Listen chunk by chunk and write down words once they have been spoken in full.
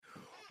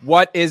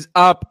What is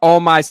up, all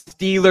my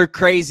Steeler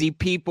crazy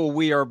people?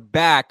 We are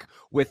back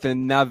with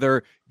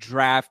another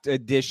draft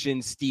edition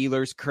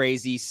Steelers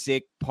Crazy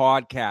Sick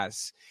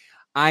podcast.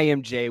 I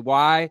am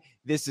JY.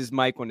 This is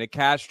Michael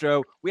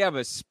Nicastro. We have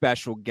a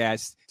special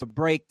guest to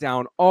break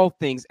down all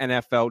things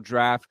NFL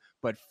draft.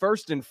 But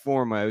first and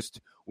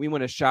foremost, we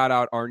want to shout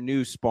out our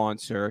new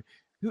sponsor.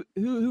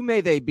 Who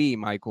may they be,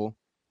 Michael?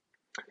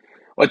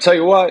 Well, I tell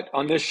you what,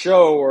 on this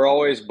show, we're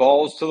always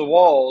balls to the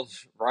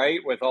walls,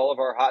 right? With all of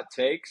our hot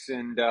takes.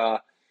 And,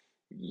 I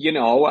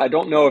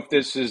don't know if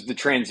this is the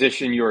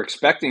transition you're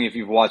expecting if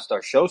you've watched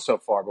our show so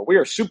far, but we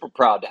are super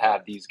proud to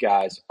have these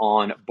guys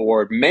on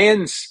board.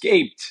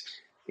 Manscaped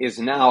is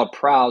now a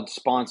proud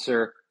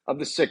sponsor of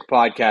the Sick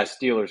Podcast,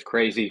 Steelers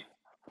Crazy.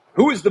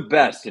 Who is the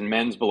best in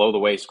men's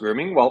below-the-waist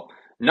grooming? Well,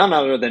 none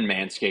other than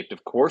Manscaped,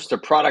 of course. Their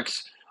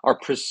products are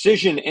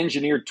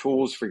precision-engineered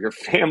tools for your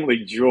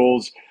family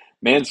jewels.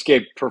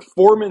 Manscaped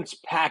Performance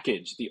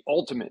Package, the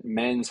ultimate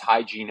men's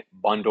hygiene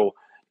bundle.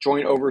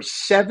 Join over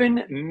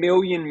 7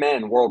 million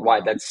men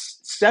worldwide. That's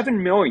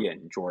 7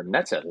 million, Jordan.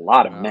 That's a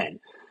lot of men.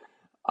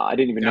 I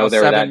didn't even know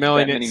there were that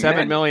many men.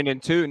 7 million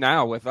and 2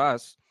 now with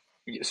us.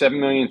 7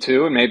 million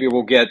 2, and maybe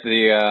we'll get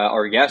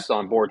our guest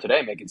on board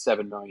today, make it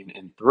 7 million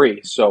and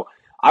 3. So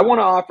I want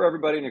to offer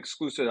everybody an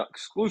exclusive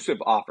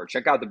offer.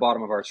 Check out the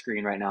bottom of our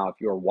screen right now if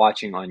you're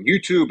watching on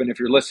YouTube, and if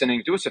you're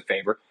listening, do us a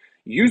favor.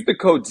 Use the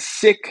code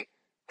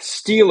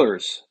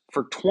SICKSteelers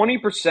for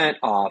 20%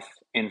 off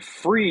and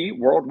free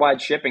worldwide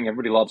shipping.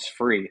 Everybody loves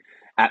free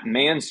at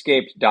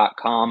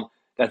manscaped.com.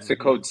 That's the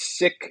code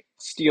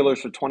SICKSteelers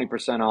for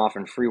 20% off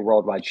and free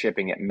worldwide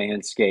shipping at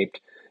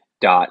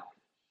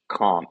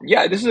manscaped.com.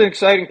 Yeah, this is an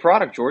exciting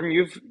product, Jordan.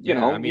 You've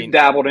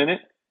dabbled in it.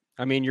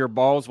 I mean, your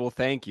balls will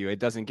thank you. It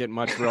doesn't get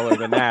much realer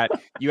than that.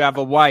 You have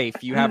a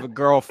wife, you have a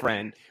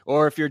girlfriend,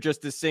 or if you're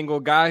just a single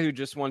guy who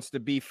just wants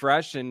to be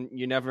fresh and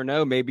you never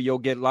know, maybe you'll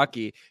get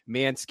lucky.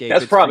 Manscaped.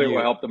 That's probably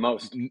what helped the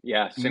most.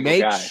 Yeah.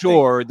 Make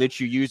sure that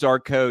you use our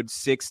code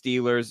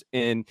SICKSteelers.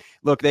 And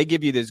look, they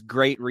give you this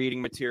great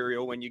reading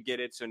material when you get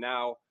it. So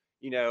now,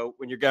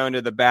 when you're going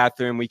to the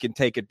bathroom, we can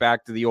take it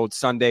back to the old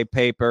Sunday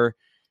paper.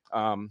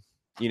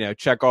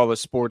 Check all the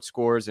sports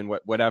scores and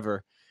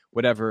whatever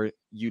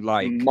you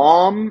like.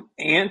 Mom,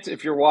 aunt,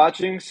 if you're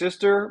watching,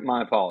 sister,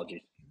 my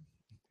apologies.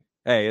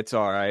 Hey, it's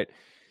all right.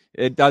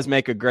 It does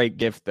make a great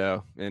gift,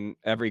 though, and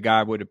every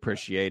guy would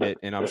appreciate it,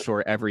 and I'm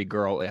sure every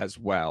girl as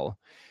well.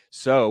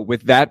 So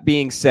with that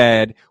being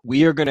said,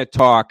 we are going to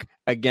talk,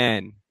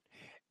 again,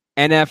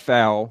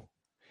 NFL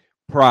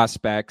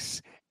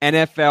prospects,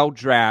 NFL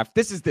draft.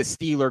 This is the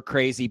Steeler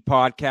Crazy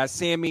podcast.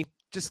 Sammy,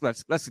 just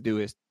let's do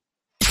this.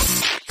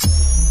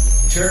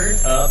 Turn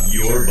up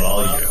your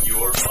volume.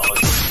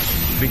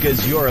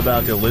 Because you're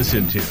about to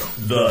listen to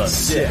The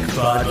Sick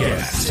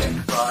Podcast.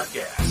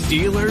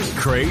 Steelers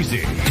Crazy.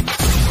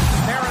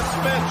 Aaron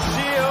Smith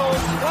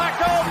shields.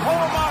 Flacco,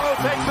 Polamalu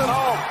takes it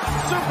home.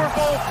 Super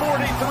Bowl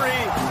 43.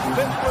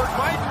 Pittsburgh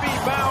might be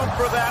bound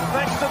for that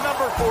thanks to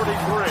number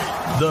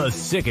 43. The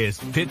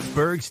sickest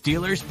Pittsburgh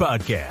Steelers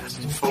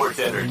podcast. Sports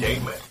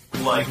entertainment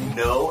like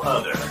no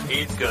other.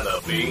 It's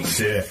gonna be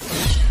sick.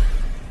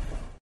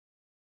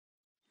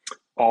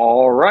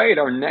 All right,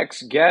 our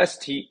next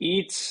guest, he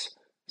eats,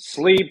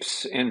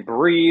 sleeps, and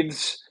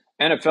breathes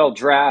NFL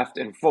draft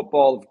and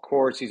football, of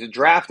course. He's a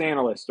draft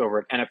analyst over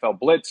at NFL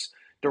Blitz,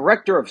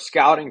 director of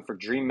scouting for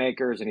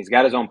Dreammakers, and he's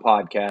got his own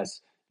podcast,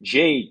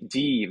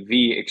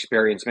 JDV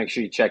Experience. Make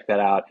sure you check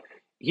that out.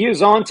 He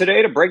is on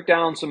today to break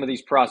down some of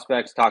these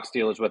prospects. Talk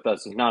Steelers with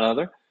us is none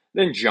other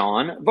than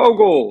John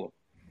Vogel.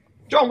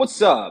 John, what's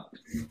up?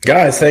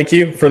 Guys, thank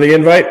you for the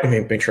invite. Let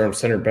me make sure I'm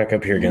centered back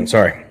up here again.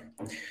 Sorry.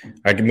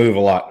 I can move a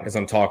lot as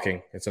I'm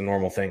talking. It's a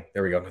normal thing.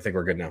 There we go. I think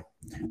we're good now.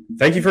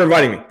 Thank you for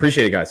inviting me.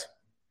 Appreciate it, guys.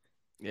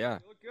 Yeah.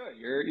 You look good.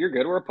 You're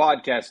good. We're a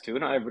podcast, too.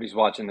 Not everybody's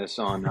watching this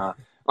on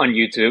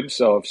YouTube.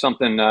 So if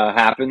something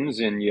happens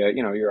and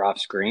you're off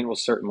screen, we'll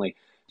certainly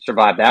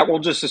survive that. We'll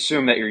just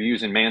assume that you're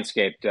using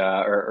Manscaped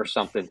or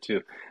something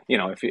to,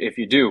 if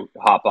you do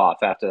hop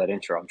off after that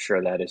intro, I'm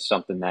sure that is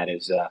something that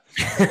is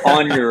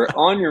on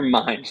your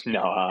mind.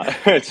 No.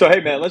 So, hey,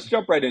 man, let's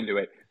jump right into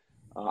it.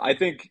 I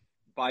think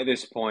by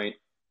this point,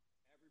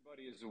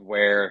 everybody is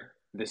aware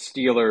the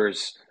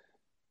Steelers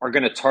are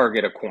going to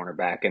target a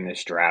cornerback in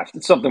this draft.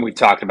 It's something we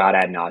talked about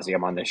ad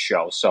nauseum on this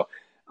show. So,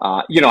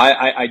 I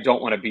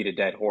don't want to beat a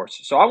dead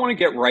horse. So I want to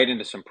get right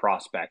into some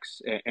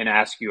prospects and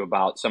ask you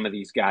about some of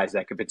these guys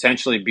that could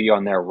potentially be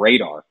on their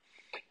radar.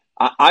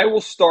 I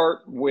will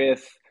start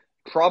with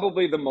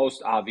probably the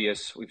most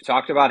obvious. We've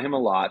talked about him a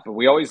lot, but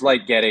we always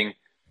like getting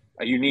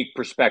a unique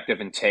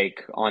perspective and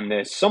take on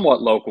this somewhat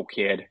local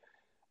kid.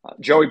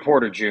 Joey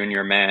Porter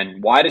Jr., man,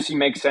 why does he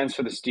make sense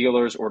for the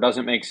Steelers or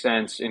doesn't make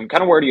sense? And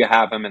kind of where do you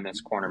have him in this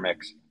corner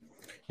mix?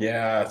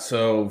 Yeah,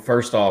 so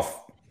first off,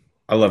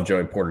 I love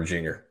Joey Porter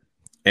Jr.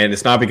 And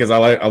it's not because I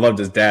loved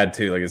his dad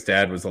too. Like his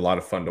dad was a lot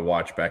of fun to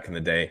watch back in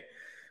the day.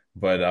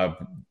 But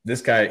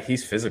this guy,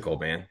 he's physical,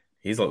 man.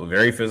 He's a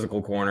very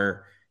physical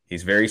corner.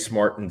 He's very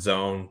smart in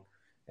zone.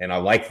 And I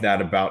like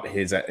that about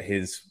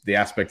the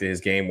aspect of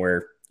his game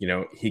where,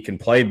 he can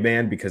play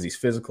man because he's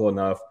physical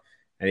enough,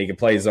 and he can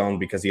play zone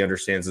because he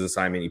understands his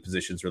assignment. He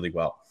positions really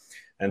well.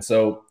 And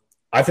so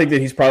I think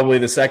that he's probably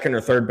the second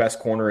or third best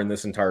corner in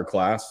this entire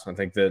class. I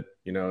think that,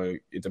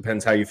 it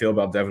depends how you feel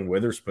about Devin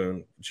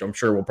Witherspoon, which I'm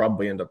sure we'll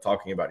probably end up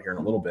talking about here in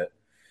a little bit.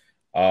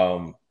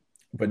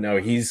 But no,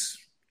 he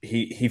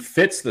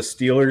fits the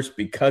Steelers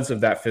because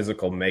of that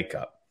physical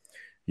makeup.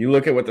 You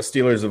look at what the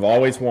Steelers have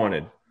always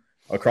wanted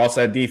across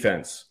that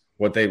defense.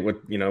 When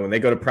they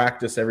go to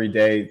practice every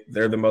day,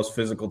 they're the most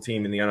physical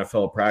team in the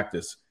NFL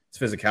practice. It's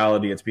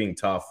physicality. It's being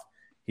tough.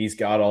 He's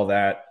got all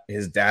that.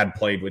 His dad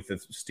played with the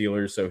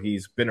Steelers, so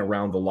he's been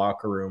around the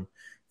locker room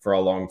for a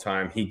long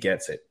time. He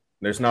gets it.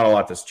 There's not a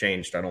lot that's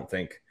changed, I don't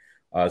think,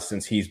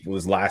 since he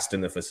was last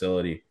in the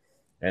facility.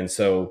 And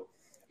so,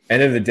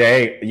 end of the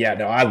day,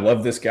 I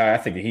love this guy. I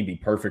think he'd be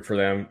perfect for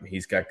them.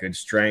 He's got good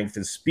strength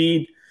and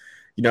speed.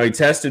 He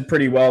tested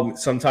pretty well.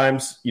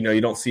 Sometimes,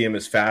 you don't see him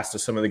as fast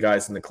as some of the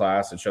guys in the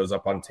class. It shows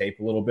up on tape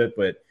a little bit.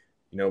 But,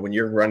 when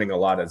you're running a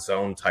lot of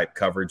zone-type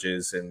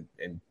coverages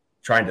and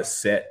trying to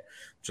sit,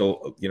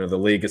 the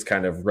league is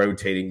kind of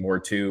rotating more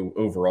to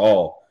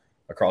overall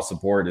across the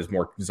board is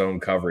more zone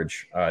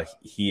coverage.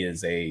 He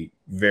is a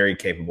very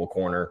capable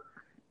corner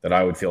that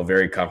I would feel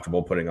very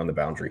comfortable putting on the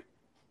boundary.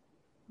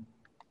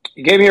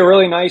 You gave me a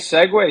really nice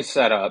segue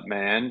setup,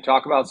 man.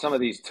 Talk about some of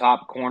these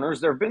top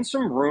corners. There have been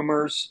some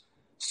rumors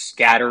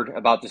scattered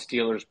about the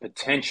Steelers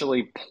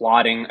potentially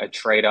plotting a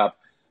trade up,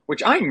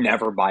 which I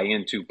never buy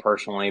into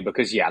personally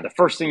because, the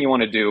first thing you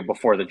want to do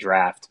before the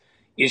draft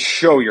is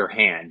show your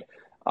hand.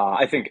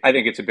 I think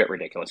it's a bit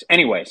ridiculous.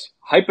 Anyways,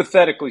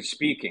 hypothetically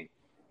speaking,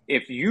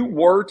 if you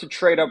were to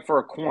trade up for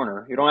a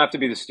corner, you don't have to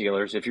be the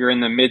Steelers. If you're in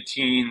the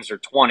mid-teens or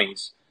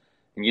 20s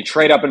and you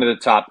trade up into the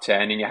top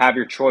 10 and you have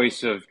your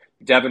choice of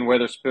Devin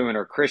Witherspoon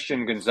or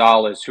Christian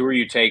Gonzalez, who are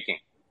you taking?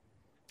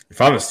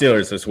 If I'm the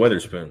Steelers, it's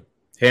Witherspoon,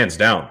 hands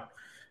down.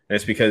 And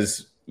it's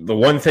because the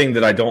one thing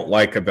that I don't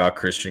like about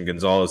Christian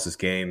Gonzalez's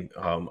game,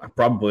 I'm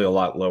probably a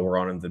lot lower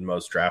on him than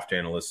most draft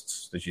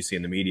analysts that you see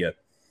in the media,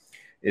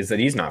 is that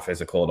he's not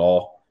physical at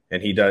all.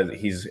 And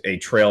he's a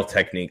trail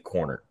technique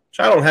corner, which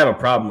I don't have a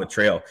problem with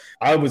trail.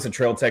 I was a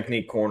trail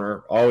technique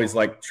corner, always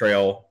liked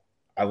trail.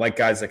 I like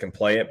guys that can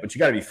play it, but you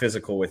got to be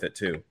physical with it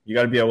too. You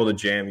got to be able to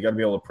jam. You got to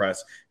be able to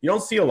press. You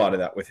don't see a lot of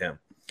that with him.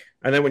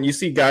 And then when you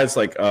see guys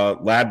like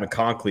Ladd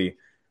McConkey,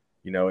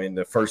 in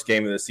the first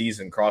game of the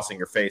season, crossing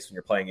your face when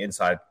you're playing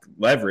inside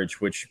leverage,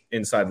 which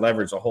inside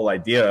leverage, the whole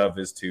idea of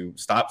is to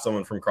stop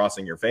someone from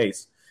crossing your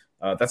face.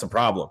 That's a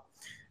problem.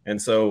 And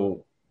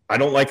so I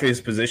don't like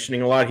his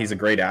positioning a lot. He's a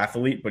great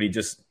athlete, but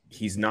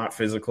he's not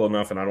physical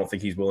enough, and I don't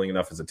think he's willing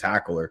enough as a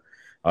tackler.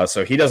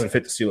 So he doesn't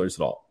fit the Steelers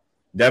at all.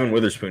 Devin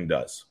Witherspoon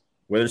does.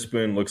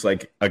 Witherspoon looks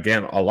like,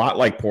 again, a lot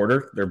like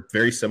Porter. They're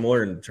very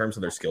similar in terms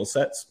of their skill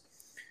sets.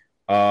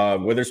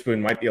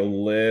 Witherspoon might be a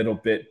little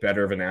bit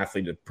better of an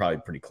athlete, probably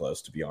pretty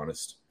close, to be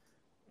honest.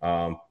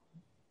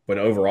 But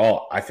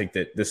overall, I think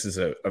that this is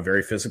a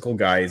very physical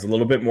guy. He's a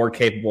little bit more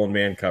capable in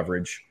man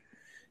coverage,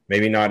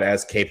 maybe not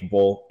as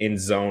capable in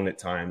zone at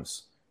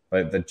times,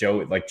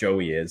 like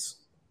Joey is.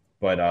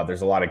 But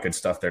there's a lot of good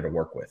stuff there to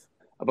work with.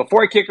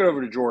 Before I kick it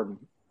over to Jordan,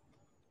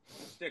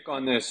 stick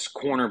on this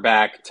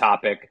cornerback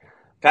topic.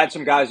 I've had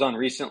some guys on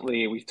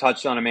recently. We've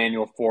touched on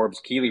Emmanuel Forbes,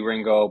 Keely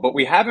Ringo, but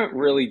we haven't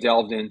really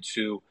delved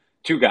into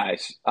two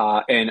guys.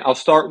 And I'll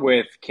start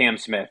with Cam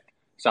Smith,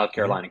 South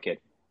Carolina kid.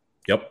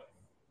 Yep.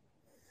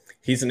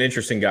 He's an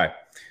interesting guy.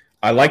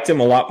 I liked him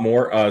a lot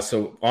more.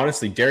 So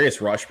honestly,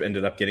 Darius Rush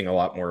ended up getting a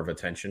lot more of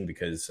attention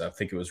because I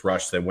think it was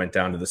Rush that went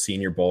down to the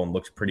Senior Bowl and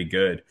looked pretty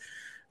good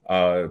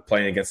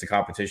playing against the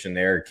competition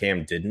there.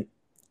 Cam didn't.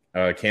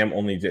 Cam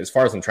only did, as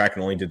far as I'm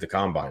tracking, only did the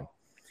combine,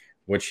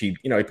 which he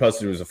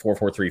posted it was a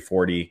 4.43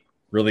 40,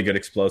 really good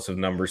explosive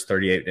numbers,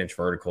 38-inch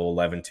vertical,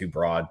 11.2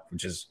 broad,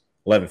 which is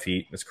 11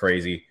 feet. That's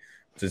crazy.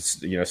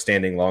 Just,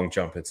 standing long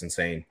jump, it's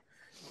insane.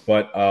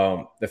 But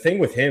the thing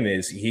with him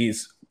is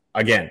he's,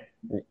 again,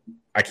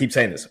 I keep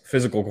saying this,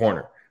 physical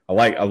corner.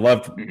 I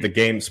loved the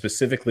game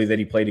specifically that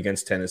he played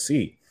against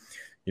Tennessee.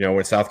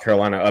 When South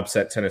Carolina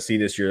upset Tennessee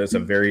this year, that's a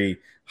very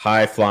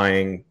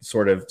high-flying,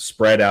 sort of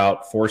spread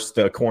out, force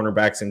the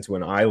cornerbacks into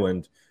an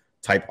island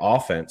type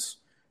offense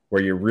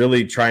where you're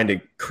really trying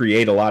to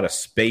create a lot of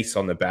space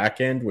on the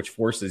back end, which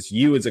forces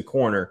you as a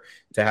corner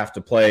to have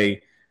to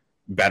play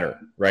better,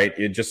 right?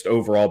 It just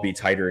overall be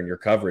tighter in your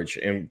coverage.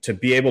 And to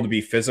be able to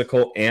be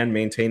physical and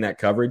maintain that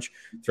coverage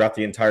throughout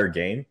the entire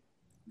game,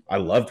 I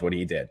loved what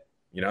he did.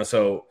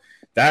 So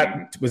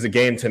that was a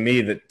game to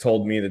me that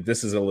told me that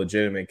this is a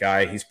legitimate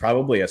guy. He's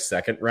probably a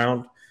second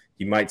round.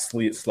 He might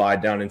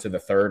slide down into the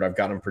third. I've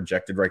got him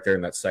projected right there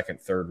in that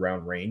second, third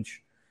round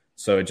range.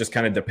 So it just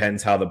kind of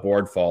depends how the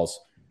board falls.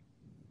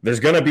 There's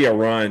going to be a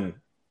run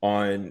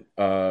on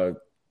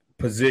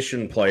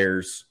position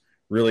players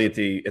really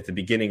at the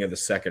beginning of the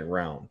second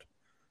round.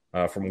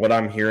 From what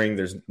I'm hearing,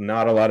 there's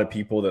not a lot of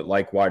people that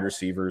like wide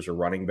receivers or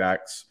running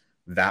backs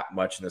that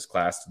much in this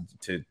class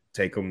to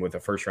take them with a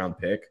first-round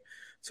pick.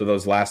 So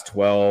those last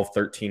 12,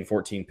 13,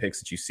 14 picks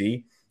that you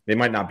see, they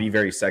might not be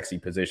very sexy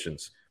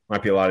positions.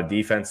 Might be a lot of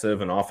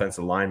defensive and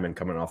offensive linemen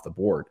coming off the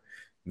board.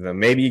 Then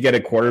maybe you get a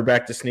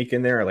quarterback to sneak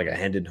in there, like a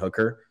Hendon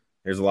Hooker.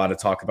 There's a lot of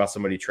talk about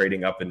somebody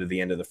trading up into the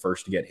end of the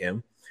first to get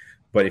him.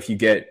 But if you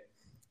get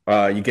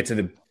to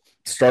the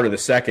start of the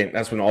second,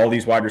 that's when all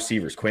these wide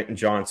receivers, Quentin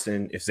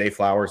Johnson, if Zay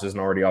Flowers isn't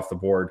already off the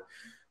board,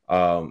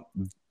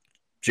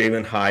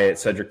 Jalen Hyatt,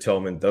 Cedric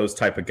Tillman, those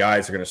type of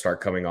guys are going to start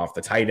coming off.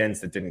 The tight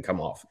ends that didn't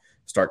come off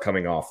start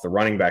coming off. The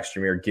running backs,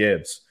 Jahmyr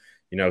Gibbs,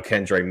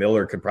 Kendre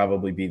Miller could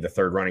probably be the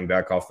third running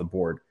back off the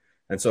board.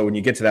 And so when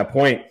you get to that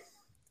point,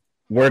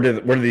 where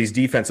do these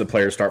defensive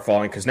players start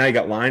falling? Because now you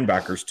got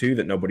linebackers too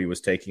that nobody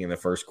was taking in the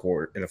first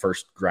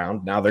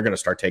round. Now they're going to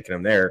start taking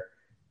them there.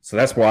 So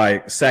that's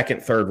why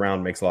second, third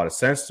round makes a lot of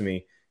sense to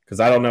me, because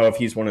I don't know if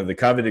he's one of the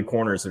coveted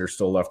corners that are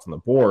still left on the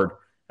board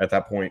at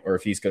that point, or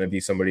if he's going to be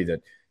somebody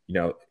that,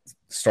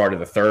 start of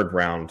the third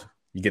round,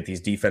 you get these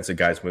defensive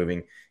guys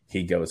moving,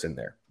 he goes in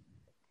there.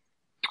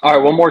 All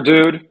right, one more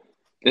dude.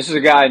 This is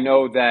a guy I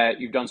know that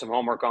you've done some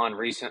homework on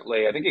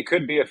recently. I think he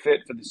could be a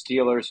fit for the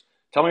Steelers.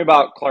 Tell me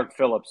about Clark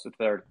Phillips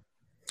III.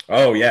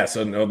 Oh, yeah.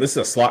 So, no, this is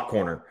a slot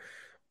corner.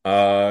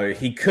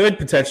 He could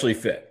potentially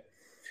fit.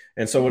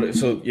 And so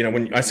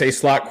when I say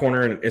slot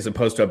corner as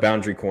opposed to a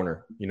boundary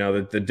corner,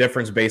 the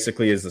difference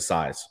basically is the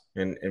size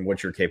and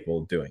what you're capable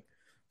of doing.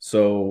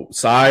 So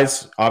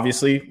size,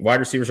 obviously, wide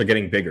receivers are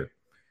getting bigger.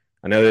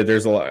 I know that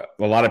there's a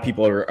lot of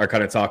people are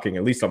kind of talking,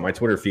 at least on my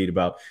Twitter feed,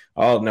 about,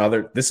 oh,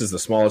 no, this is the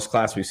smallest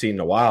class we've seen in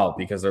a while,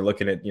 because they're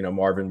looking at,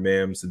 Marvin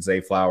Mims and Zay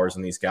Flowers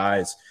and these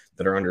guys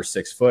that are under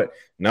 6 foot.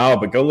 No,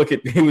 but go look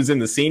at who was in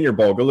the Senior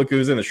Bowl. Go look who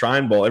was in the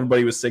Shrine Bowl.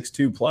 Everybody was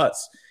 6'2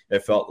 plus,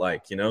 it felt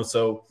like,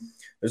 So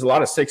there's a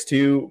lot of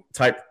 6'2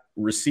 type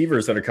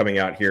receivers that are coming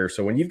out here.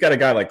 So when you've got a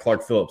guy like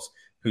Clark Phillips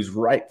who's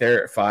right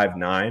there at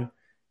 5'9",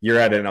 you're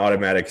at an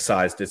automatic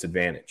size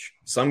disadvantage.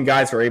 Some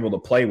guys are able to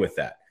play with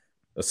that.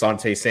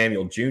 Asante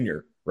Samuel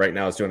Jr. right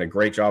now is doing a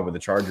great job with the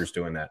Chargers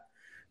doing that.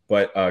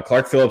 But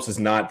Clark Phillips is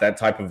not that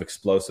type of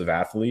explosive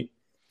athlete,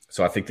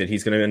 so I think that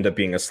he's going to end up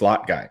being a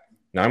slot guy.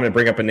 Now I'm going to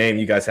bring up a name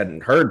you guys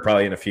hadn't heard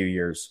probably in a few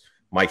years,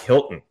 Mike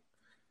Hilton.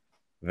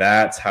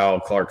 That's how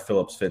Clark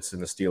Phillips fits in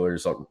the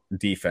Steelers'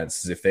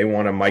 defense. If they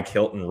want a Mike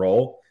Hilton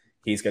role,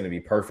 he's going to be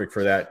perfect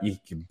for that. He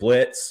can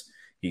blitz.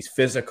 He's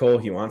physical.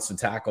 He wants to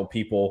tackle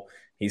people.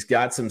 He's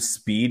got some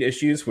speed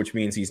issues, which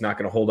means he's not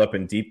going to hold up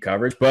in deep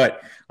coverage.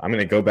 But I'm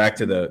going to go back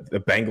to the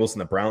Bengals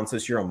and the Browns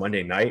this year on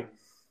Monday night.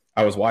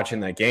 I was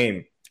watching that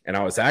game, and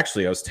I was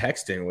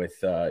texting with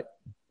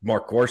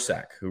Mark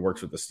Gorsak, who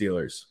works with the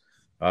Steelers,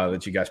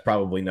 that you guys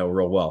probably know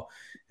real well.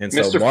 And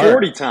so Mr. Mark,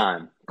 40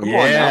 time. Come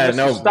on now,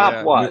 Mr.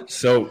 Stopwatch.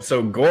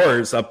 So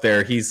Gore's up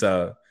there. He's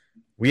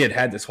we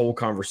had this whole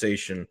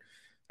conversation,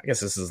 I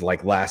guess this is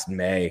like last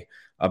May,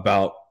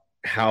 about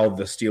how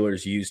the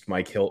Steelers used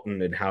Mike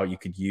Hilton and how you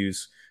could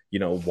use,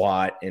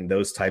 Watt and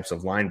those types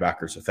of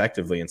linebackers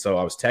effectively. And so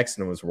I was texting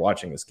him as we're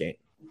watching this game.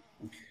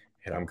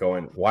 And I'm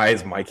going, why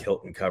is Mike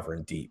Hilton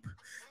covering deep?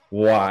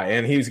 Why?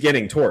 And he was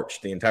getting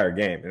torched the entire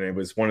game. And it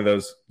was one of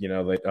those,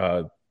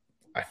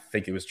 I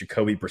think it was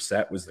Jacoby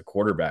Brissett was the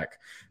quarterback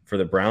for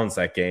the Browns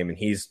that game. And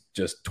he's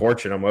just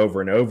torching them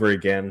over and over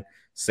again.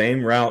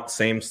 Same route,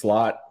 same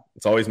slot.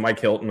 It's always Mike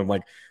Hilton. I'm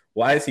like,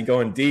 why is he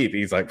going deep?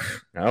 He's like,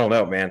 I don't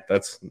know, man.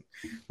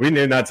 We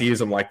knew not to use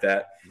him like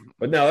that.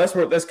 But no,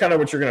 that's kind of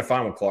what you're going to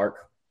find with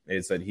Clark,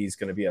 is that he's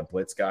going to be a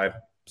blitz guy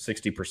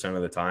 60%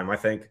 of the time, I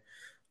think.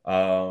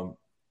 But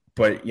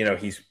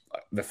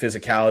the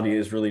physicality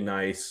is really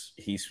nice.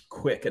 He's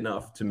quick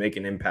enough to make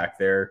an impact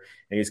there,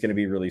 and he's going to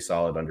be really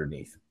solid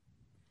underneath.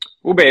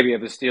 Well, baby,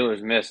 if the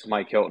Steelers missed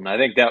Mike Hilton, I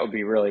think that would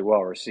be really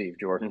well received,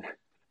 Jordan.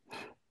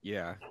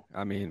 Yeah,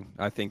 I mean,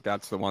 I think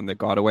that's the one that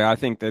got away. I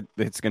think that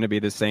it's going to be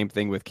the same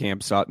thing with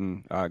Cam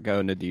Sutton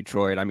going to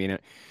Detroit. I mean,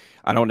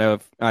 I don't know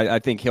if I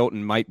think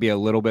Hilton might be a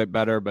little bit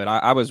better, but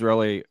I was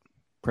really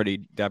pretty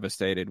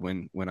devastated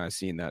when I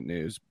seen that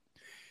news.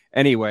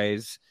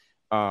 Anyways,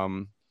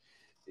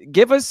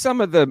 give us some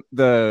of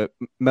the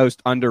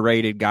most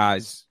underrated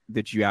guys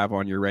that you have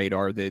on your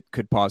radar that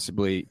could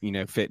possibly,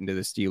 fit into the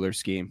Steelers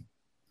scheme.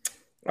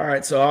 All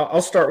right, so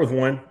I'll start with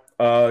one.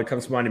 It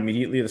comes to mind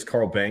immediately. This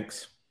Carl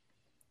Brooks,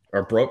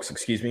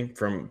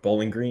 from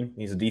Bowling Green.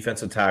 He's a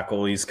defensive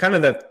tackle. He's kind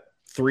of that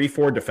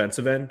 3-4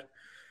 defensive end,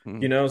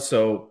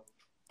 so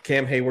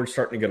Cam Hayward's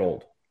starting to get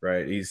old,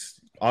 right? He's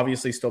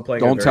obviously still playing.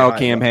 Don't tell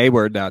Cam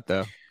Hayward that,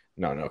 though.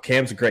 No,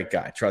 Cam's a great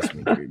guy. Trust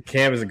me.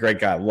 Cam is a great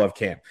guy. I love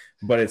Cam.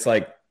 But it's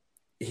like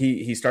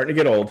he's starting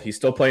to get old. He's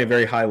still playing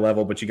very high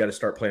level, but you got to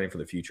start planning for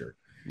the future.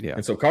 Yeah.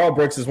 And so Carl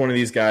Brooks is one of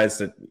these guys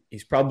that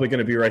he's probably going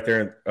to be right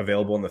there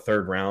available in the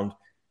third round.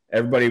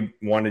 Everybody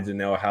wanted to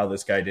know how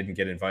this guy didn't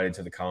get invited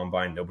to the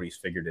Combine. Nobody's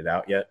figured it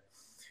out yet.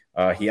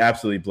 He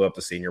absolutely blew up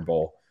the Senior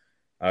Bowl.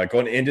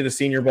 Going into the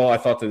Senior Bowl, I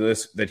thought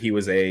that he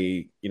was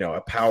a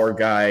power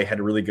guy, had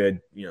a really good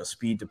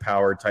speed to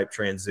power type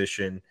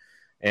transition,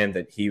 and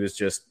that he was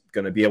just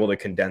going to be able to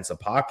condense a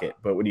pocket.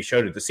 But what he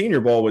showed at the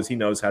Senior Bowl was he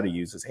knows how to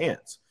use his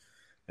hands.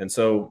 And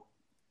so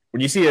when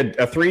you see a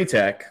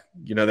 3-tech,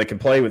 that can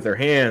play with their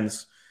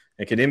hands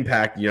and can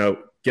impact,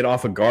 get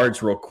off of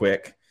guards real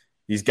quick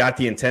He's got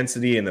the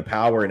intensity and the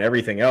power and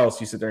everything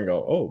else. You sit there and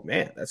go, oh,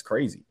 man, that's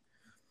crazy.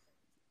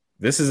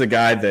 This is a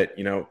guy that,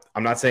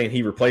 I'm not saying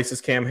he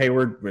replaces Cam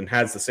Hayward and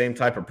has the same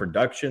type of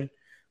production,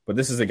 but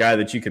this is a guy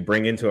that you could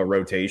bring into a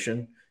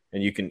rotation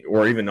and you can,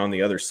 or even on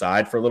the other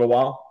side for a little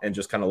while and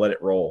just kind of let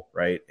it roll,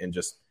 right? And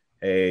just,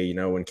 hey,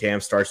 when Cam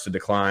starts to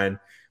decline,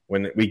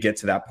 when we get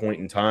to that point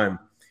in time,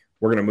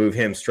 we're going to move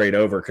him straight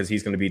over because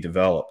he's going to be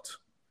developed.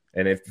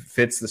 And it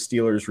fits the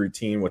Steelers'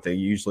 routine, what they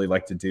usually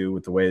like to do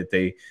with the way that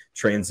they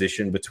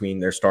transition between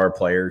their star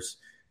players.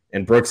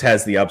 And Brooks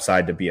has the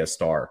upside to be a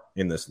star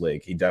in this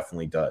league. He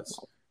definitely does.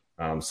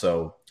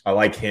 So I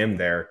like him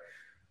there.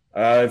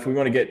 If we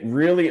want to get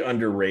really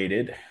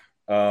underrated,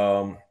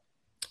 so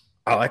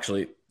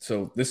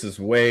this is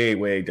way,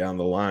 way down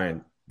the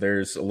line.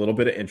 There's a little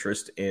bit of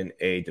interest in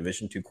a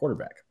Division II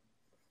quarterback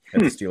that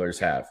the Steelers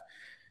have.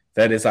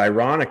 That is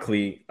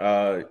ironically,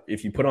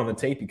 if you put on the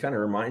tape, he kind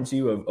of reminds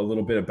you of a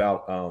little bit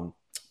about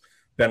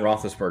Ben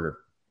Roethlisberger.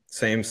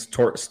 Same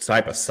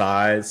type of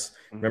size.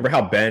 Remember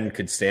how Ben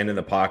could stand in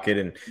the pocket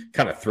and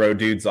kind of throw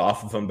dudes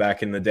off of him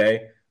back in the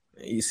day?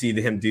 You see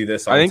him do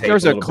this on I think tape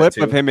there's a clip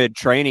too. of him at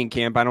training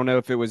camp. I don't know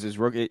if it was his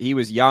rookie. He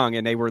was young,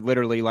 and they were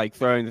literally like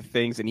throwing the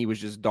things, and he was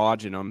just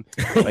dodging them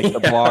like the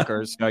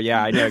blockers. So,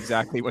 yeah, I know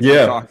exactly what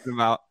you're talking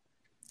about.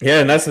 Yeah,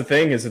 and that's the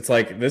thing is it's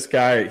like this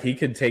guy, he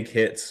could take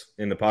hits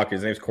in the pocket.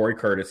 His name's Corey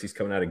Curtis. He's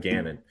coming out of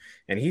Gannon.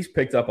 And he's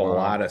picked up a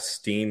lot of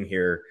steam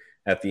here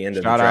at the end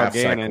of the draft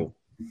cycle.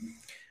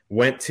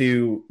 Went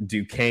to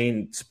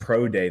Duquesne's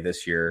pro day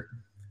this year,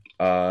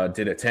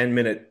 did a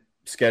 10-minute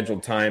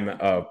scheduled time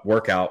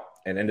workout,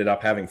 and ended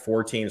up having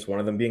 4 teams, one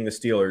of them being the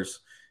Steelers,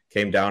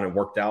 came down and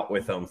worked out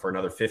with them for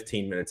another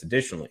 15 minutes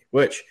additionally,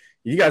 which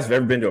you guys have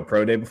ever been to a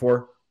pro day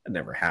before? That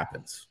never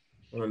happens.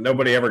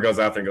 Nobody ever goes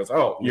out there and goes,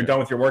 oh, you're done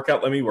with your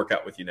workout? Let me work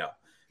out with you now.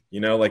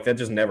 Like that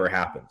just never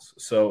happens.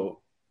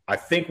 So I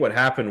think what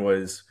happened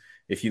was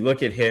if you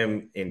look at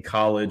him in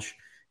college,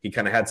 he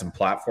kind of had some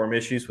platform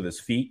issues with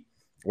his feet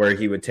where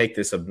he would take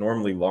this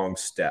abnormally long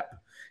step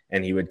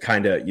and he would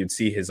you'd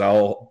see his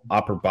all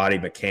upper body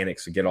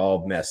mechanics would get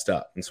all messed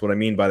up. And so what I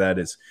mean by that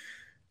is,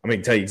 I'm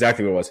going to tell you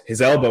exactly what it was.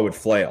 His elbow would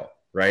flail,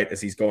 right,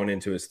 as he's going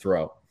into his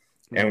throw.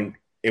 Mm-hmm. And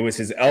it was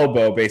his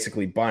elbow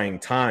basically buying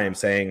time,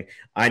 saying,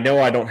 I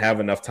know I don't have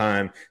enough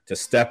time to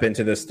step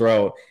into this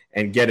throw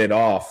and get it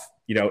off,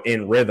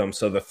 in rhythm.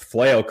 So the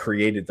flail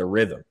created the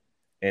rhythm.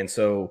 And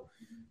so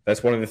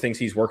that's one of the things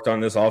he's worked on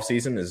this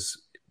offseason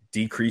is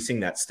decreasing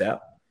that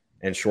step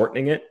and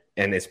shortening it.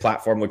 And his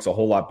platform looks a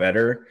whole lot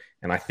better.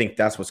 And I think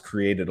that's what's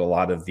created a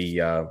lot of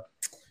the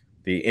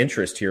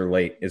interest here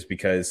late is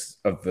because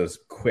of this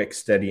quick,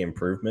 steady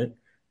improvement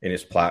in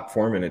his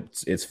platform, and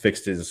it's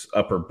fixed his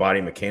upper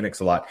body mechanics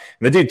a lot.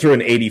 And the dude threw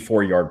an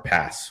 84-yard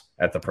pass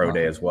at the pro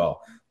day as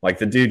well. Like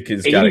the dude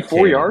has got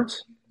 84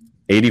 yards?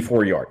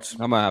 84 yards.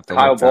 I'm gonna have to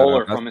Kyle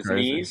Bowler from his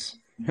knees.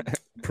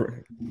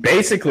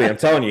 Basically, I'm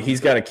telling you,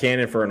 he's got a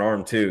cannon for an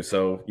arm too.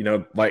 So,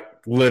 like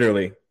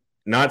literally,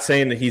 not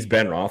saying that he's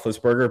Ben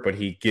Roethlisberger, but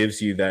he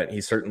gives you that.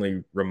 He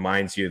certainly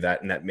reminds you of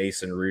that in that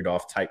Mason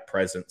Rudolph type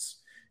presence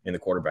in the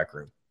quarterback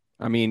room.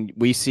 I mean,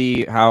 we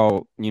see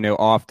how,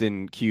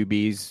 often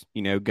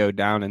QBs, go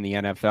down in the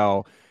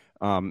NFL.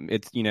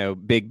 It's,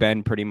 Big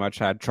Ben pretty much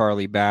had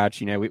Charlie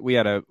Batch. We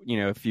had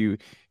a few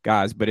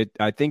guys, but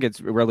I think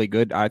it's really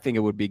good. I think it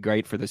would be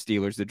great for the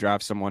Steelers to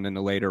draft someone in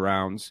the later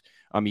rounds,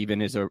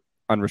 even as a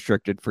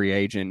unrestricted free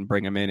agent,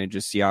 bring him in and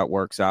just see how it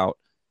works out.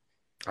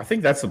 I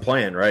think that's the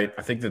plan, right?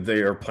 I think that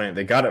they are planning.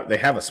 They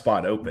have a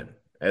spot open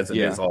as it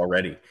is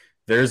already.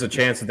 There's a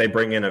chance that they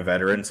bring in a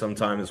veteran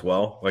sometime as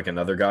well, like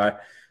another guy.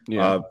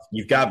 Yeah.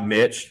 You've got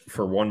Mitch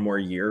for one more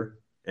year,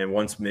 and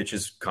once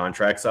Mitch's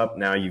contract's up,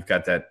 now you've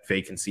got that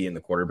vacancy in the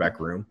quarterback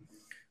room.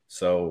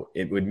 So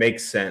it would make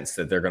sense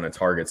that they're going to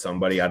target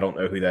somebody. I don't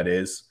know who that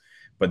is,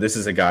 but this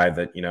is a guy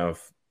that,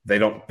 if they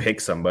don't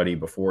pick somebody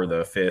before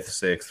the 5th,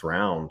 6th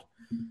round,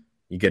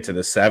 you get to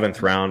the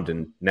 7th round,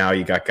 and now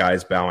you got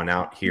guys bowing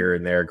out here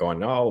and there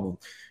going, oh,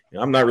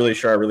 I'm not really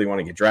sure I really want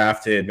to get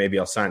drafted. Maybe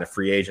I'll sign a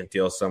free agent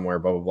deal somewhere,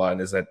 blah, blah, blah. And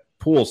as that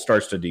pool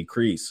starts to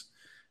decrease,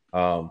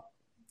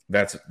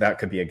 that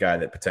could be a guy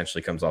that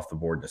potentially comes off the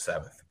board in the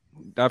 7th.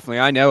 Definitely.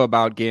 I know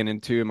about Gannon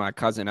too. My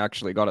cousin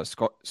actually got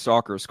a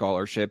soccer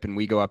scholarship, and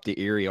we go up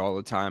to Erie all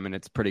the time, and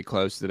it's pretty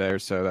close to there.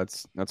 So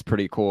that's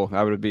pretty cool.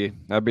 That'd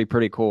be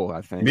pretty cool,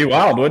 I think. It'd be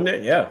wild, wouldn't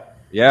it? Yeah.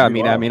 Yeah. I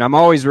mean, I'm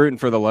always rooting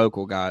for the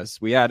local guys.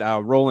 We had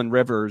Roland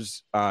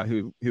Rivers,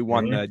 who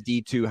won the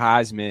D2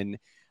 Heisman.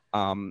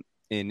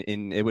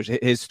 And it was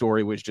his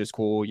story was just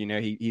cool.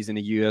 He's in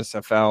the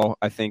USFL,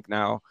 I think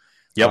now.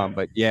 Yep.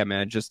 But yeah,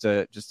 man, just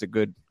a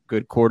good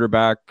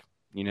quarterback,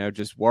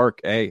 just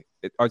work. Hey,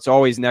 it's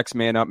always next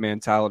man up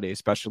mentality,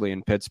 especially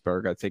in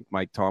Pittsburgh. I think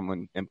Mike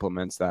Tomlin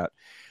implements that.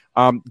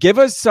 Give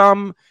us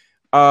some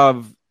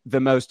of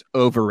the most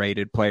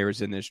overrated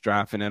players in this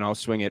draft, and then I'll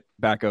swing it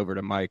back over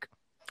to Mike.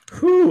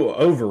 Who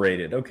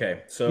overrated?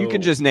 Okay. So you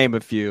can just name a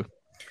few.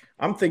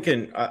 I'm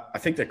thinking, I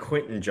think that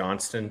Quentin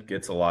Johnston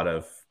gets a lot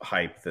of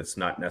hype that's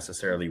not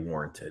necessarily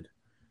warranted.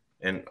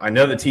 And I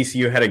know that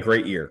TCU had a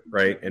great year,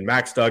 right? And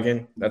Max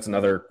Duggan, that's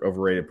another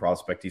overrated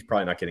prospect. He's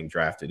probably not getting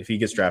drafted. If he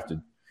gets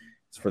drafted,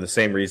 it's for the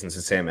same reasons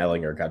as Sam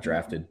Ehlinger got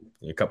drafted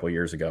a couple of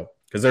years ago,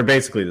 because they're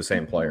basically the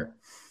same player.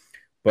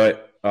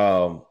 But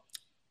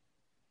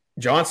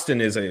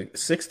Johnston is a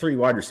 6'3"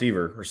 wide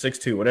receiver, or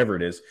 6'2", whatever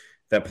it is,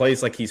 that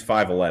plays like he's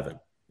 5'11".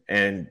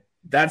 And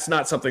that's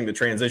not something that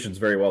transitions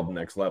very well to the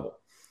next level.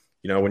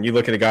 You know, when you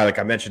look at a guy like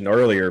I mentioned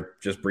earlier,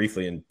 just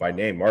briefly and by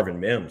name, Marvin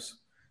Mims,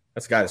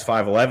 that's a guy that's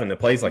 5'11" that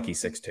plays like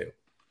he's 6'2".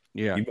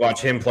 Yeah. You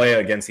watch him play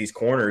against these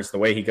corners, the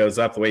way he goes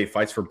up, the way he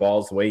fights for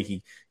balls, the way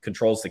he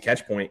controls the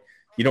catch point.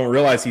 You don't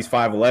realize he's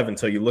 5'11"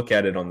 until you look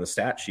at it on the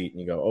stat sheet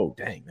and you go, oh,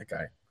 dang, that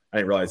guy. I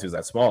didn't realize he was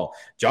that small.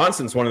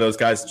 Johnson's one of those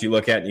guys that you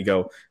look at and you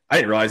go, I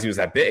didn't realize he was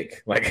that big.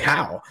 Like,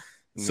 how?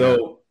 Yeah.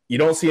 So you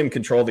don't see him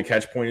control the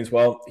catch point as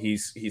well.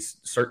 He's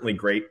certainly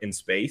great in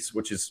space,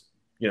 which is,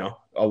 you know,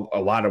 a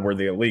lot of where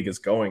the league is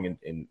going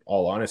in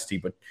all honesty.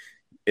 But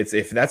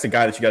if that's a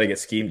guy that you got to get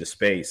schemed to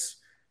space,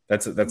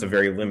 that's a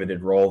very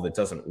limited role that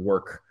doesn't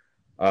work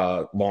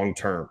long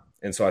term.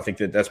 And so I think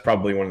that's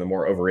probably one of the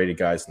more overrated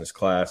guys in this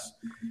class.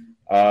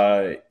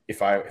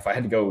 If I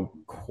had to go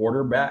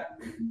quarterback,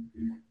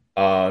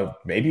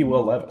 maybe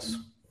Will Levis.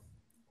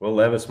 Will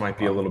Levis might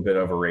be a little bit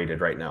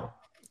overrated right now.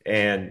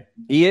 And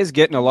he is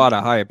getting a lot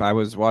of hype. I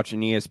was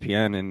watching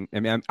ESPN, and I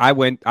mean,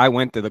 I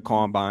went to the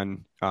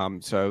combine.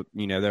 So,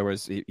 you know,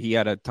 he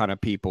had a ton of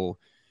people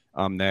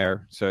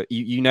there. So,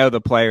 you know,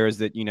 the players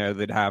that, you know,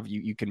 that have,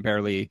 you can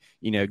barely,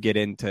 you know, get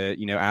into,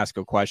 you know, ask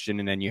a question.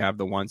 And then you have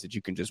the ones that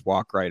you can just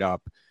walk right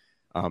up.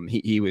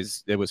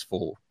 It was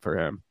full for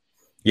him.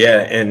 Yeah.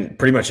 And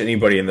pretty much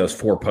anybody in those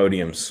 4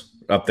 podiums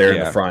up there in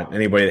the front,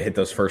 anybody that hit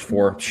those first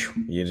 4,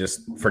 you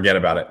just forget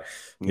about it,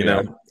 you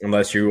know,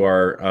 unless you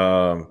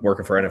are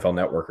working for NFL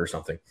Network or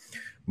something.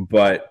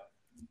 But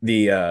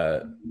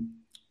the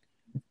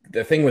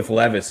thing with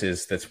Levis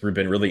is that's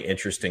been really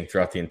interesting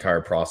throughout the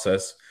entire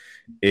process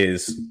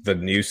is the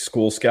new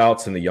school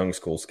scouts and the young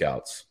school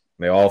scouts.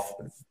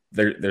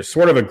 There's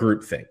sort of a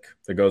group think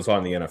that goes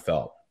on in the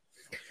NFL.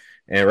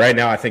 And right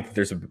now I think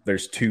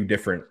there's 2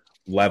 different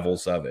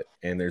levels of it.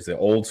 And there's the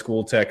old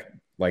school tech,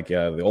 like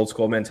the old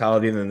school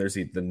mentality, and then there's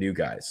the new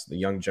guys, the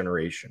young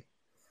generation.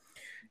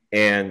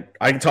 And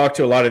I can talk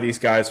to a lot of these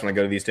guys when I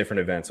go to these different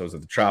events. I was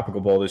at the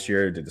Tropical Bowl this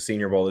year, did the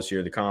Senior Bowl this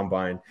year, the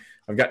Combine.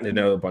 I've gotten to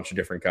know a bunch of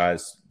different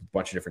guys, a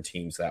bunch of different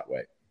teams that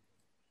way.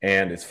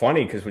 And it's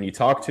funny because when you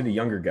talk to the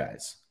younger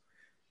guys,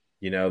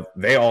 you know,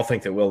 they all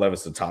think that Will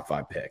Levis is a top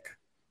 5 pick.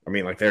 I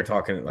mean, like they're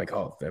talking like,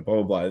 oh, blah,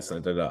 blah, blah, da,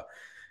 da, da.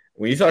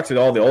 When you talk to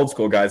all the old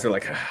school guys, they're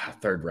like,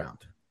 3rd round,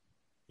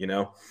 you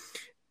know?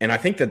 And I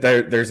think that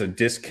there's a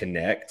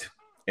disconnect,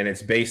 and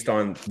it's based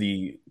on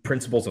the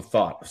principles of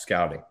thought of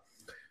scouting.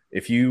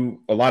 A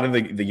lot of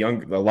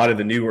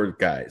the newer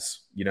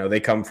guys, you know, they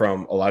come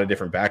from a lot of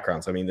different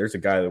backgrounds. I mean, there's a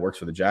guy that works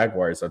for the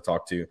Jaguars I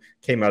talked to,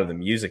 came out of the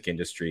music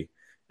industry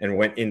and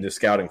went into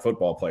scouting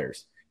football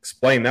players.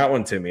 Explain that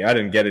one to me. I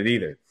didn't get it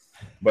either.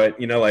 But,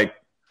 you know, like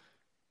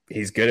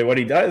he's good at what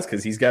he does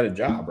because he's got a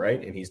job,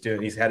 right? And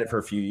he's had it for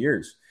a few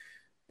years.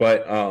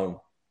 But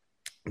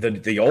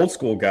the old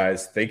school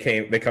guys, they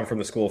come from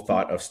the school of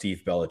thought of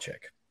Steve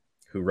Belichick,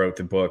 who wrote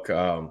the book.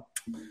 I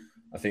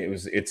think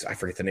I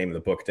forget the name of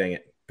the book. Dang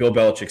it. Bill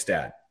Belichick's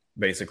dad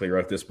basically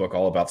wrote this book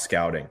all about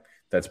scouting.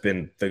 That's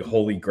been the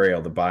holy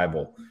grail, the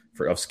Bible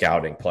of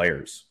scouting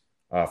players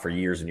for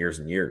years and years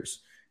and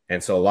years.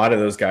 And so a lot of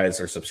those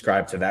guys are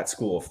subscribed to that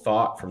school of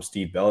thought from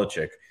Steve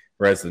Belichick,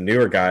 whereas the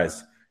newer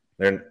guys,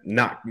 they're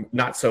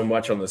not so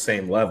much on the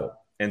same level.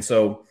 And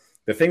so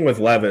the thing with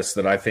Levis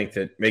that I think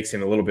that makes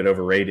him a little bit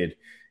overrated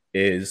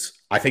is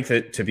I think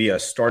that to be a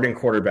starting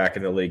quarterback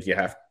in the league,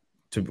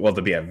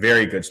 to be a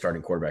very good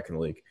starting quarterback in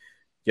the league,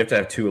 you have to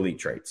have 2 elite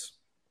traits.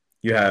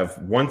 You have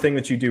one thing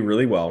that you do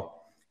really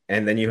well,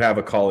 and then you have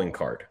a calling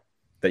card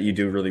that you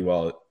do really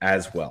well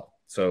as well.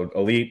 So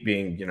elite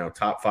being, you know,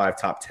 top 5,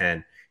 top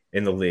 10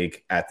 in the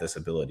league at this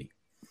ability.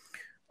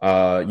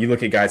 You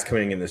look at guys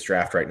coming in this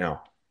draft right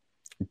now.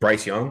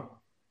 Bryce Young,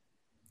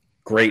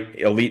 great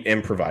elite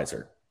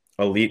improviser,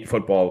 elite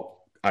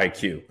football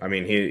IQ. I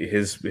mean,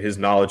 his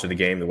knowledge of the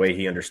game, the way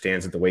he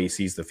understands it, the way he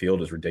sees the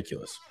field is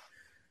ridiculous.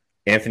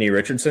 Anthony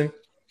Richardson,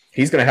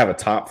 he's going to have a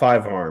top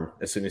 5 arm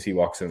as soon as he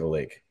walks into the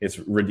league.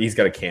 He's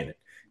got a cannon.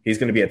 He's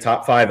going to be a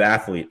top 5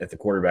 athlete at the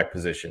quarterback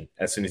position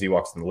as soon as he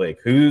walks in the league.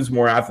 Who's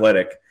more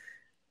athletic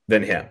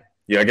than him?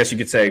 Yeah, I guess you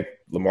could say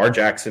Lamar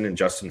Jackson and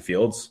Justin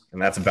Fields,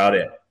 and that's about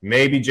it.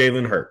 Maybe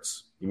Jalen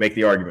Hurts. You make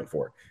the argument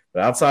for it.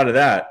 But outside of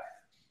that,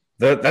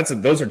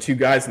 those are 2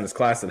 guys in this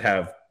class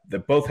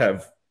that both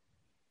have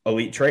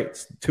elite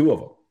traits, 2 of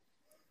them.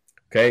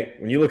 Okay,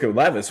 when you look at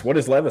Levis, what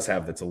does Levis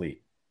have that's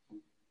elite?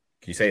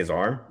 Can you say his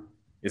arm?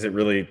 Is it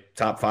really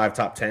top 5,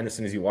 top 10 as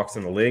soon as he walks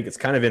in the league? It's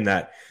kind of in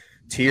that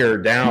tier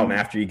down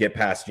after you get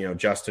past, you know,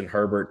 Justin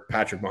Herbert,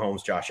 Patrick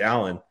Mahomes, Josh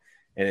Allen,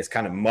 and it's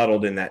kind of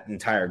muddled in that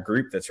entire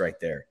group that's right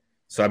there.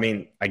 So, I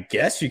mean, I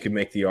guess you could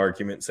make the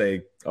argument and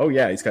say, oh,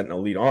 yeah, he's got an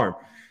elite arm,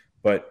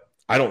 but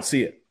I don't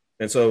see it.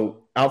 And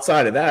so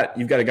outside of that,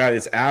 you've got a guy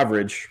that's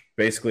average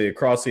basically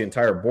across the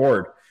entire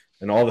board,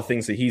 and all the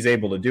things that he's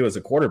able to do as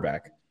a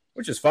quarterback,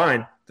 which is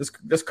fine.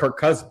 This Kirk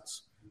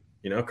Cousins.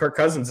 Kirk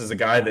Cousins is a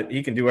guy that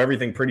he can do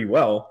everything pretty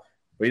well,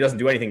 but he doesn't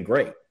do anything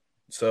great.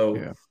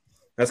 So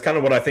that's kind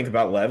of what I think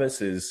about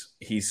Levis is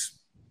he's,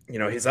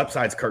 his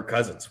upside's Kirk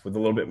Cousins with a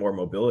little bit more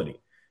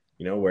mobility,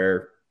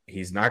 where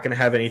he's not going to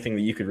have anything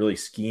that you could really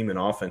scheme an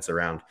offense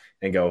around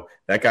and go,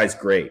 that guy's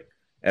great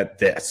at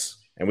this,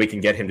 and we can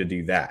get him to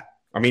do that.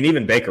 I mean,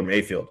 even Baker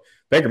Mayfield.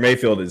 Baker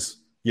Mayfield is,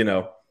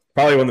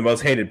 probably one of the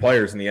most hated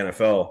players in the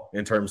NFL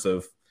in terms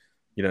of,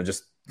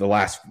 just the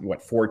last,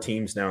 4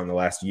 teams now in the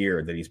last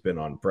year that he's been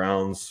on.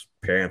 Browns,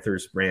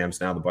 Panthers,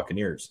 Rams, now the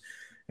Buccaneers.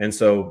 And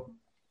so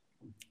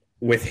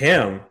with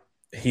him,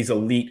 he's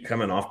elite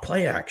coming off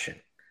play action.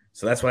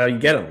 So that's why you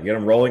get him. You get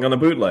him rolling on the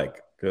bootleg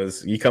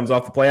because he comes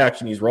off the play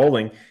action. He's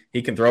rolling.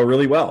 He can throw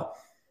really well.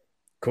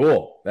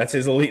 Cool. That's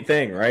his elite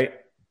thing, right?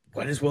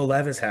 What does Will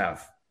Levis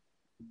have?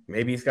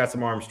 Maybe he's got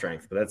some arm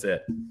strength, but that's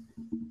it.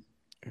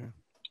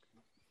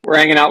 We're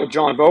hanging out with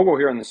John Vogel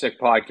here on the Sick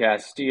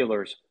Podcast.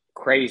 Steelers,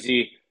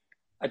 crazy.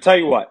 I tell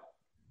you what,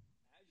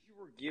 as you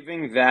were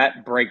giving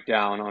that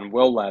breakdown on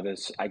Will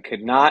Levis, I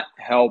could not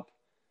help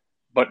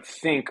but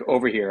think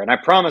over here. And I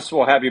promise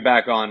we'll have you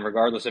back on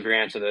regardless of your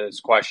answer to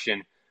this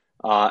question,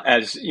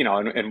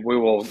 and we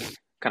will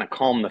kind of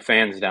calm the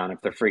fans down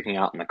if they're freaking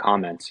out in the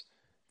comments.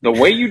 The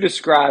way you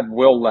described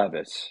Will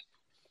Levis,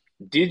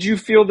 did you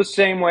feel the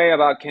same way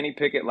about Kenny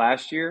Pickett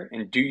last year,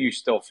 and do you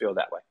still feel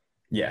that way?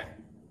 Yeah,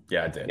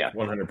 I did.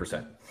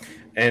 100%.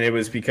 And it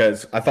was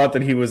because I thought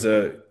that he was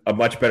a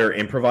much better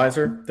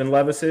improviser than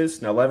Levis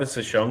is. Now, Levis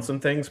has shown some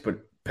things, but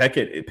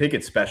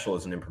Pickett's special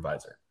as an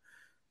improviser.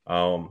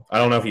 I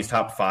don't know if he's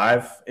top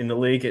 5 in the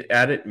league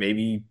at it.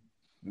 Maybe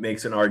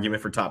makes an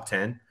argument for top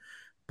 10.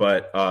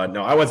 But,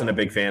 no, I wasn't a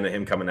big fan of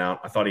him coming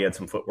out. I thought he had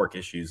some footwork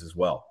issues as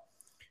well.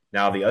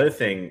 Now, the other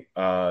thing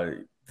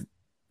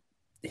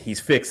he's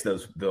fixed a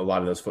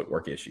lot of those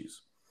footwork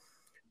issues.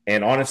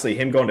 And honestly,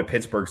 him going to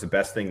Pittsburgh is the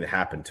best thing that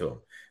happened to him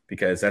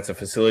because that's a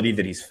facility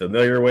that he's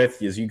familiar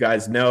with. As you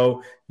guys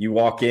know, you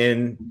walk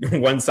in,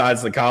 one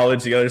side's the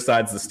college, the other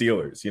side's the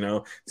Steelers,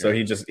 So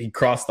he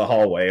crossed the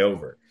hallway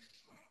over.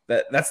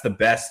 That's the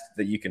best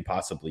that you can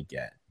possibly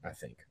get, I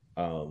think.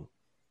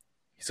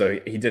 So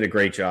he did a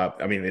great job.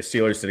 I mean, the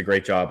Steelers did a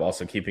great job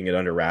also keeping it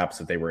under wraps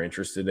that they were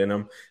interested in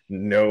him.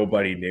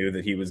 Nobody knew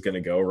that he was going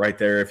to go right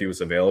there if he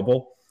was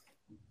available.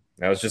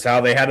 That was just how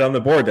they had it on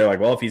the board. They're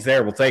like, well, if he's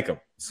there, we'll take him.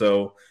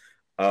 So,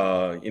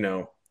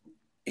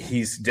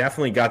 he's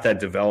definitely got that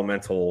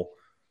developmental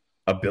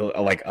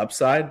ability,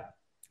 upside,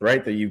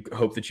 right? That you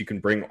hope that you can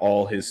bring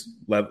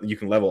you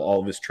can level all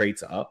of his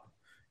traits up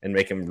and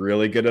make him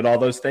really good at all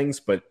those things.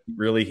 But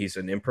really, he's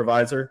an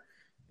improviser.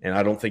 And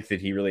I don't think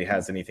that he really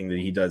has anything that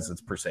he does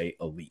that's per se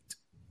elite.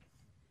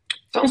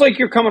 Sounds like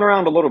you're coming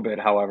around a little bit,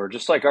 however,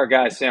 just like our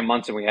guy Sam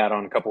Munson we had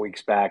on a couple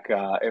weeks back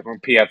from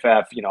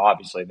PFF.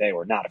 Obviously they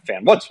were not a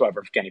fan whatsoever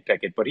of Kenny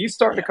Pickett, but he's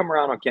starting to come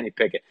around on Kenny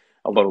Pickett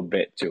a little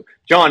bit too.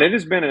 John, it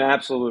has been an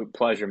absolute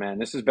pleasure, man.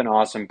 This has been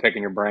awesome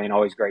picking your brain.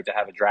 Always great to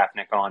have a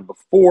draftnik on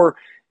before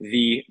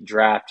the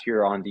draft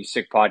here on the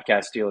Sick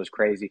Podcast. Steelers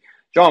Crazy.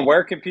 John,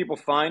 where can people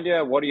find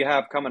you? What do you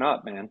have coming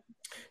up, man?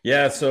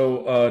 Yeah,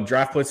 so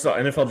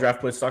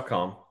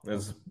NFLDraftBlitz.com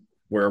is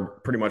where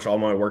pretty much all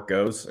my work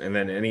goes. And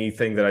then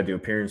anything that I do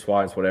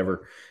appearance-wise,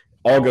 whatever,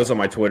 all goes on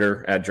my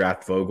Twitter at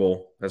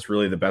DraftVogel. That's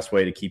really the best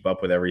way to keep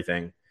up with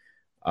everything.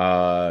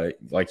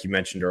 Like you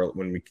mentioned earlier,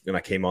 when I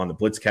came on the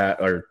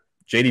Blitzcast or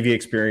JDV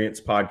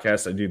Experience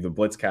podcast, I do the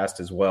Blitzcast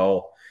as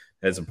well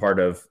as a part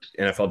of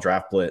NFL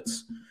Draft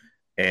Blitz.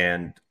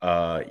 And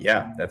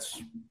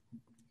that's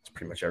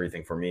pretty much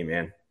everything for me,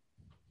 man.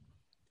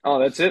 Oh,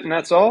 that's it and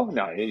that's all?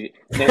 No, he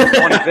named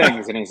 20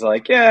 things, and he's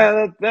like,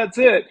 yeah, that's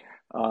it.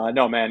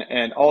 No, man,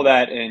 and all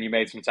that, and you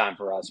made some time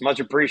for us. Much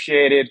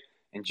appreciated.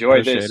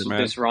 Enjoy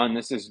this run.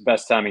 This is the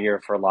best time of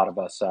year for a lot of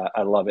us.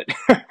 I love it.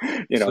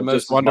 It's the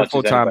most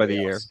wonderful time of the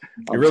year.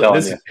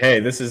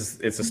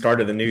 It's the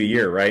start of the new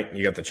year, right?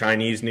 You got the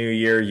Chinese New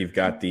Year. You've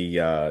got the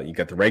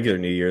regular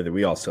New Year that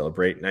we all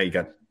celebrate. Now you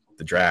got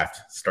the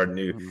draft. Start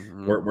new.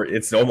 Mm-hmm.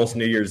 It's almost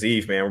New Year's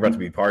Eve, man. We're about to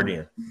be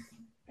partying.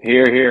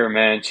 Here,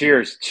 man.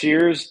 Cheers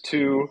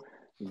to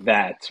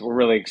that. We're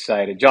really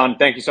excited. John,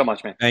 thank you so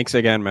much, man. Thanks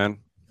again, man.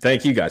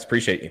 Thank you, guys.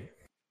 Appreciate you.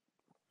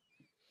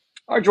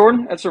 All right,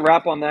 Jordan, that's a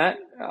wrap on that.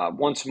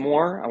 Once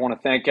more, I want to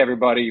thank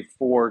everybody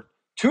for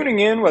tuning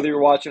in, whether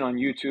you're watching on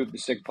YouTube, the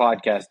Sick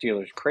Podcast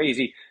Steelers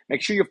Crazy.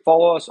 Make sure you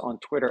follow us on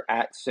Twitter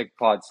at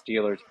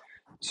SickPodSteelers.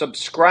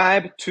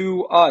 Subscribe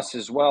to us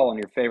as well on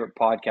your favorite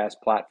podcast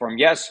platform.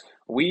 Yes,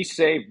 we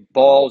say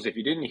balls. If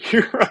you didn't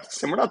hear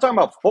us, and we're not talking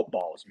about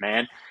footballs,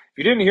 man. If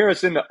you didn't hear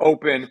us in the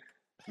open,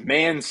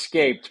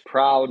 Manscaped,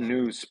 proud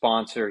new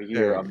sponsor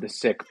here of the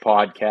Sick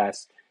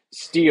Podcast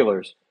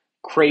Steelers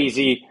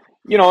Crazy.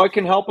 It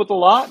can help with a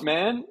lot,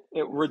 man.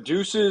 It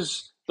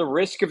reduces the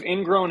risk of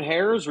ingrown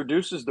hairs,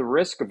 reduces the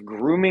risk of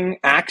grooming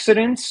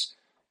accidents.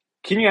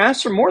 Can you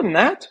ask for more than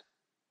that?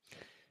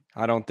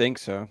 I don't think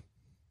so.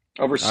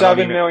 Over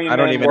 7 million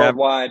men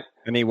worldwide.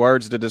 Have any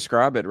words to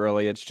describe it,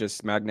 really. It's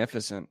just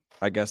magnificent.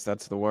 I guess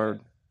that's the word.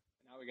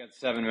 Now we got got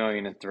 7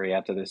 million and 3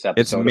 after this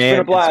episode.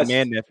 It's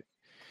man.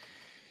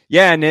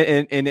 Yeah, and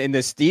the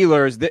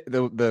Steelers,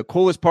 the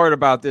coolest part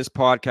about this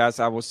podcast,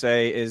 I will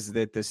say, is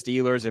that the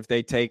Steelers, if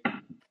they take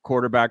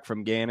quarterback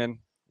from Gannon,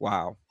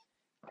 wow.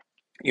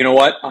 You know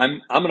what?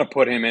 I'm going to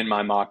put him in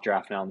my mock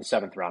draft now in the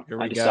 7th round.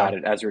 I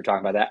decided as we were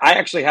talking about that. I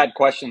actually had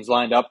questions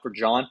lined up for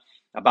John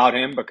about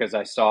him because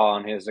I saw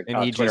on his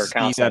Twitter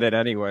account. He said it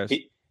anyways.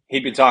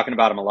 He'd been talking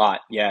about him a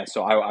lot. Yeah,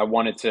 so I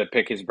wanted to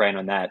pick his brain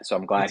on that. So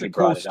I'm glad he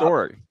brought it up. It's a cool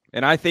story.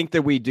 And I think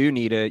that we do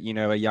need a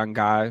young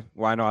guy.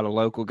 Why not a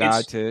local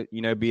guy to,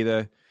 be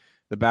the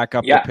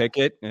backup to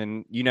Pickett?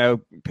 And,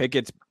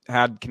 Pickett's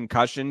had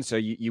concussions, so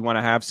you want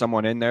to have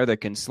someone in there that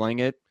can sling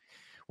it.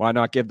 Why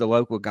not give the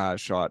local guy a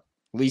shot?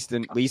 At least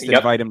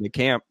invite him to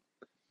camp.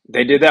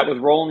 They did that with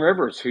Roland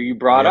Rivers, who you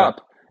brought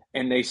up.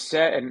 And they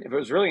said, and it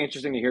was really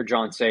interesting to hear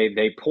John say,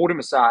 they pulled him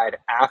aside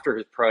after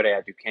his pro day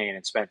at Duquesne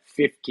and spent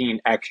 15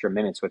 extra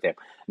minutes with him.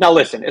 Now,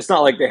 listen, it's not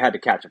like they had to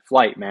catch a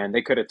flight, man.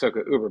 They could have took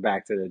an Uber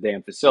back to the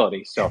damn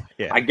facility. So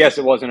I guess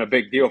it wasn't a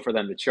big deal for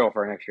them to chill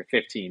for an extra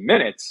 15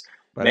 minutes.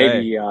 But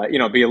maybe, be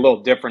a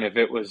little different if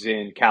it was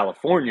in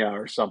California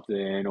or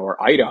something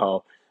or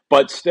Idaho.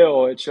 But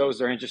still, it shows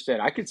they're interested.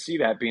 I could see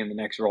that being the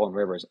next Roland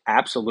Rivers.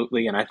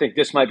 Absolutely. And I think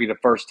this might be the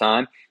first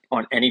time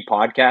on any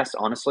podcast,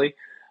 honestly,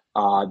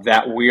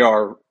 that we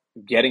are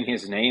getting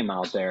his name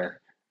out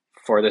there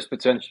for this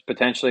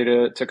potentially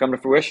to come to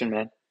fruition,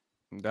 man.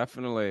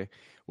 Definitely.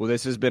 Well,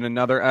 this has been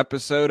another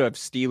episode of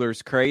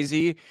Steelers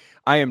Crazy.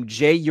 I am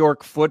Jay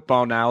York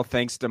Football now,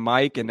 thanks to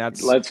Mike, and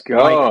that's Let's go.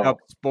 Mike Up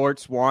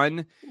Sports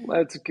One.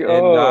 Let's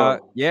go.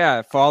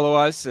 And follow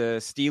us,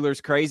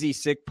 Steelers Crazy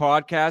Sick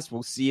Podcast.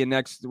 We'll see you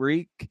next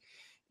week.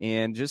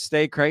 And just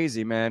stay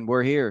crazy, man.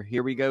 We're here.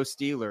 Here we go,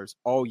 Steelers,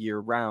 all year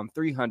round,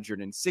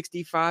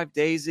 365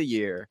 days a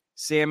year.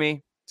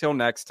 Sammy, till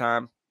next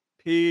time.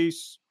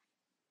 Peace.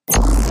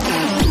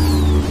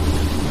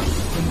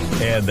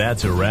 And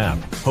that's a wrap.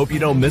 Hope you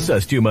don't miss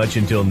us too much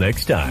until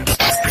next time.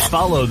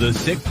 Follow the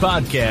Sick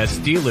Podcast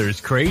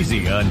Steelers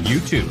Crazy on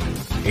YouTube,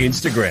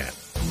 Instagram,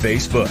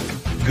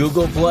 Facebook,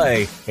 Google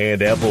Play,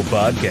 and Apple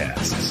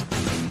Podcasts.